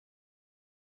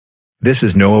This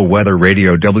is NOAA Weather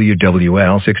Radio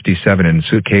WWL67 in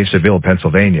Suitcaseville,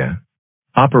 Pennsylvania.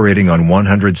 Operating on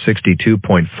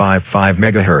 162.55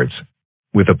 MHz.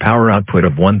 With a power output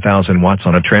of 1,000 watts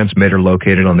on a transmitter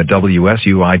located on the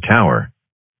WSUI tower.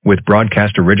 With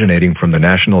broadcast originating from the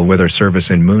National Weather Service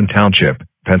in Moon Township,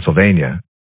 Pennsylvania.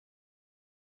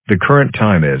 The current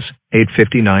time is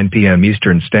 8:59 p.m.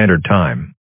 Eastern Standard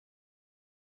Time.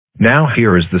 Now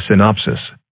here is the synopsis.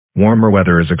 Warmer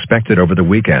weather is expected over the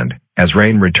weekend, as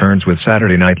rain returns with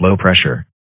Saturday night low pressure.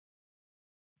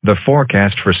 The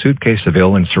forecast for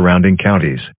Suitcaseville and surrounding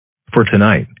counties. For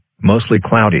tonight, mostly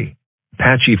cloudy.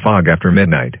 Patchy fog after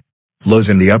midnight. Lows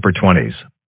in the upper 20s.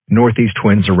 Northeast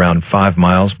winds around 5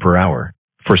 miles per hour.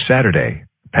 For Saturday,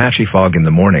 patchy fog in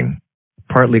the morning.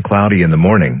 Partly cloudy in the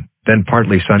morning, then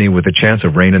partly sunny with a chance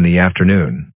of rain in the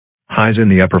afternoon. Highs in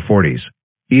the upper 40s.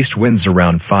 East winds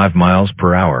around 5 miles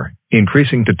per hour,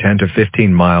 increasing to 10 to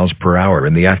 15 miles per hour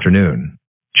in the afternoon.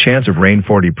 Chance of rain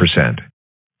 40%.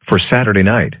 For Saturday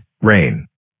night, rain.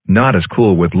 Not as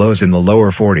cool with lows in the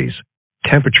lower 40s.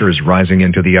 Temperatures rising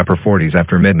into the upper 40s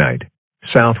after midnight.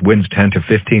 South winds 10 to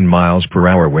 15 miles per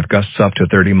hour with gusts up to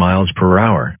 30 miles per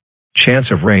hour. Chance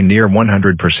of rain near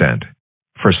 100%.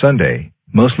 For Sunday,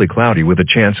 mostly cloudy with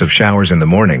a chance of showers in the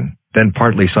morning, then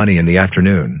partly sunny in the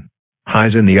afternoon.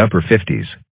 Highs in the upper 50s.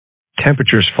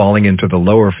 Temperatures falling into the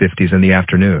lower 50s in the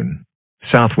afternoon.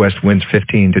 Southwest winds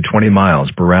 15 to 20 miles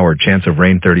per hour, chance of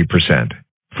rain 30%.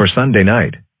 For Sunday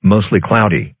night, mostly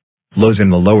cloudy. Lows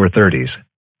in the lower 30s.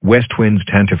 West winds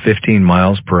 10 to 15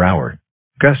 miles per hour.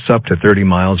 Gusts up to 30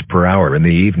 miles per hour in the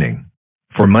evening.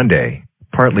 For Monday,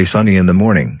 partly sunny in the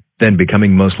morning, then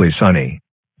becoming mostly sunny.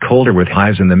 Colder with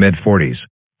highs in the mid-40s.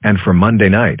 And for Monday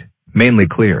night, mainly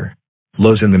clear.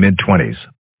 Lows in the mid-20s.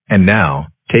 And now,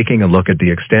 taking a look at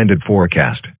the extended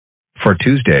forecast. For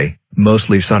Tuesday,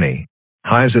 mostly sunny.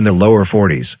 Highs in the lower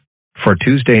 40s. For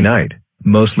Tuesday night,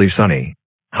 mostly sunny.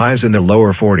 Highs in the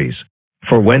lower 40s.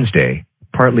 For Wednesday,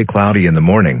 partly cloudy in the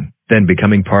morning, then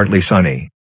becoming partly sunny.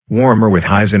 Warmer with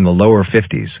highs in the lower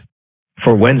 50s.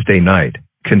 For Wednesday night,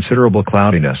 considerable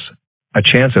cloudiness. A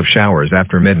chance of showers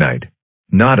after midnight.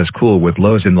 Not as cool with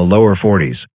lows in the lower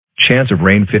 40s. Chance of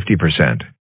rain 50%.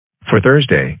 For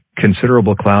Thursday,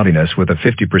 considerable cloudiness with a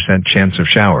 50% chance of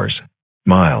showers.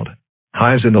 Mild.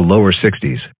 Highs in the lower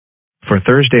 60s. For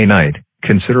Thursday night,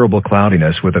 considerable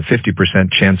cloudiness with a 50%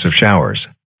 chance of showers.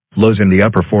 Lows in the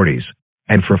upper 40s.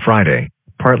 And for Friday,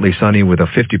 partly sunny with a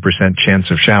 50% chance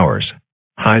of showers.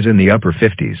 Highs in the upper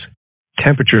 50s.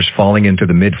 Temperatures falling into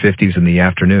the mid-50s in the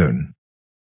afternoon.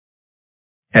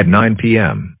 At 9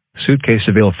 p.m.,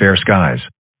 Suitcaseville fair skies.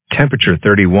 Temperature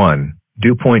 31,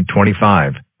 dew point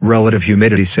 25, relative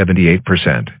humidity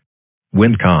 78%.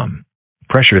 Wind calm.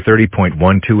 Pressure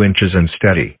 30.12 inches and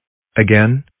steady.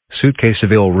 Again,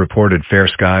 Suitcaseville reported fair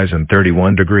skies and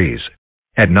 31 degrees.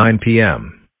 At 9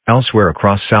 p.m., elsewhere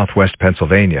across southwest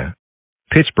Pennsylvania.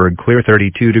 Pittsburgh clear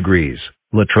 32 degrees,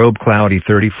 Latrobe cloudy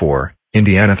 34,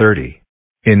 Indiana 30.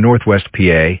 In northwest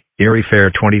PA, Erie fair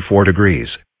 24 degrees,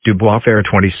 Dubois fair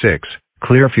 26,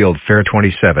 Clearfield fair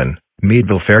 27,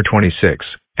 Meadville fair 26,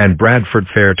 and Bradford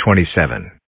fair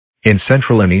 27. In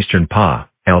central and eastern PA,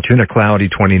 Altoona cloudy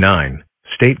 29,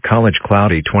 State College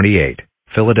cloudy 28,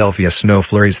 Philadelphia snow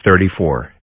flurries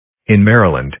 34. In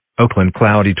Maryland, Oakland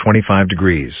cloudy 25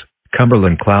 degrees,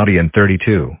 Cumberland cloudy and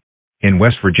 32. In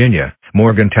West Virginia,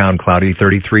 Morgantown cloudy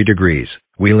 33 degrees,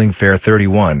 Wheeling fair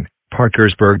 31,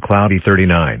 Parkersburg cloudy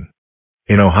 39.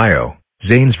 In Ohio,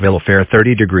 Zanesville fair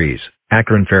 30 degrees,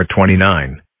 Akron fair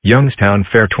 29, Youngstown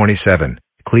fair 27,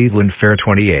 Cleveland fair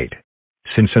 28.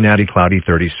 Cincinnati cloudy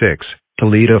 36,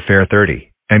 Toledo fair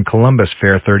 30, and Columbus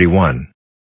fair 31.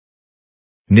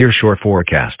 Nearshore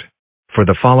forecast. For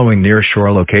the following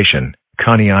nearshore location,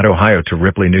 Conneaut, Ohio to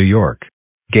Ripley, New York.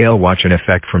 Gale watch in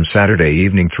effect from Saturday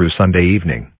evening through Sunday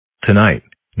evening. Tonight,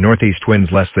 northeast winds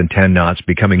less than 10 knots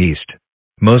becoming east.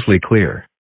 Mostly clear.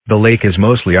 The lake is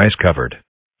mostly ice covered.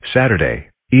 Saturday,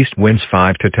 east winds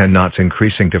 5 to 10 knots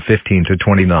increasing to 15 to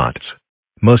 20 knots.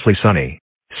 Mostly sunny.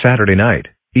 Saturday night,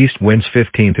 east winds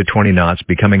 15 to 20 knots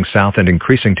becoming south and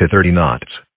increasing to 30 knots.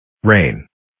 Rain.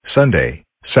 Sunday,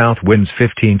 south winds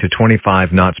 15 to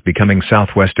 25 knots becoming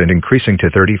southwest and increasing to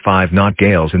 35-knot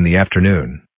gales in the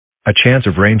afternoon. A chance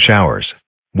of rain showers.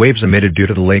 Waves emitted due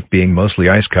to the lake being mostly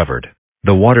ice covered.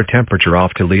 The water temperature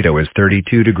off Toledo is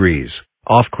 32 degrees,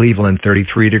 off Cleveland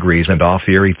 33 degrees and off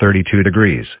Erie 32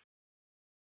 degrees.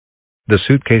 The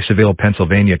Suitcaseville,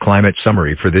 Pennsylvania climate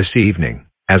summary for this evening,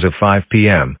 as of 5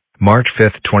 p.m., March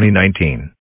 5,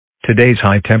 2019. Today's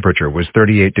high temperature was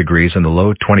 38 degrees and the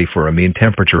low 20 for a mean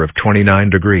temperature of 29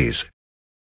 degrees.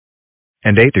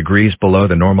 And 8 degrees below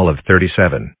the normal of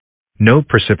 37. No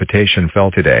precipitation fell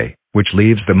today, which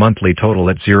leaves the monthly total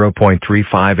at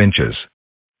 0.35 inches.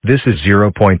 This is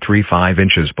 0.35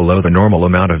 inches below the normal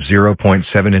amount of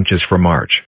 0.7 inches for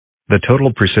March. The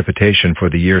total precipitation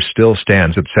for the year still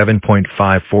stands at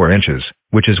 7.54 inches,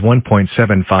 which is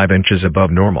 1.75 inches above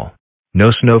normal.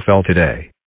 No snow fell today.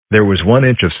 There was 1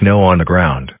 inch of snow on the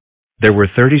ground. There were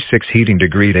 36 heating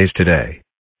degree days today.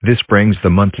 This brings the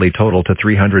monthly total to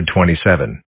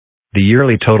 327. The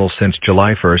yearly total since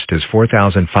July 1st is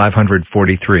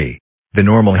 4,543. The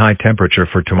normal high temperature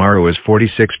for tomorrow is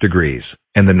 46 degrees,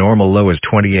 and the normal low is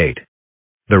 28.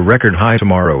 The record high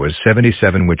tomorrow is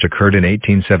 77, which occurred in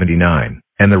 1879,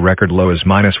 and the record low is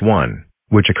 -1,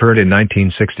 which occurred in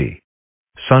 1960.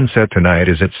 Sunset tonight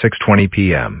is at 6:20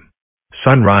 p.m.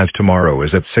 Sunrise tomorrow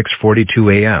is at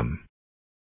 6:42 a.m.